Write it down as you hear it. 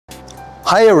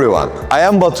Hi everyone, I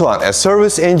am Batuhan, a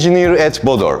service engineer at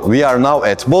Bodor. We are now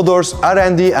at Bodor's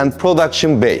R&D and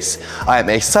production base. I am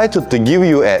excited to give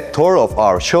you a tour of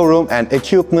our showroom and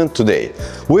equipment today.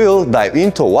 We'll dive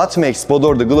into what makes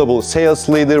Bodor the global sales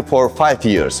leader for 5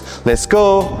 years. Let's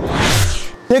go!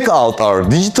 Check out our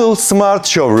digital smart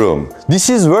showroom. This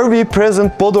is where we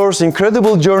present Bodor's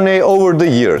incredible journey over the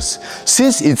years.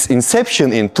 Since its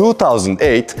inception in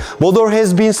 2008, Bodor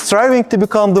has been striving to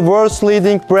become the world's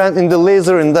leading brand in the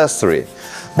laser industry.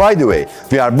 By the way,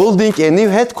 we are building a new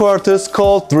headquarters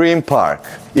called Dream Park.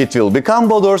 It will become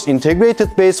Bodor's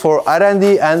integrated base for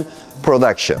R&D and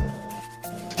production.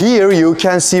 Here you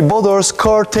can see Bodor's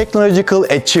core technological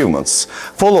achievements.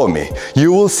 Follow me.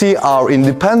 You will see our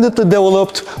independently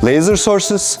developed laser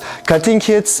sources, cutting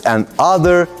heads and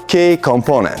other key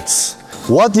components.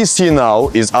 What you see now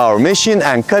is our machine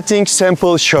and cutting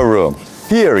sample showroom.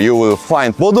 Here you will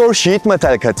find Bodor sheet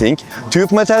metal cutting,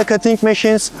 tube metal cutting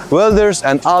machines, welders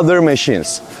and other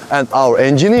machines. And our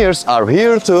engineers are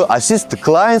here to assist the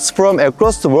clients from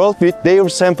across the world with their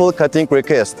sample cutting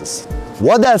requests.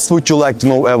 What else would you like to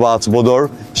know about Bodor?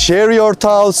 Share your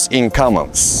thoughts in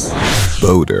comments.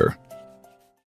 Bodor.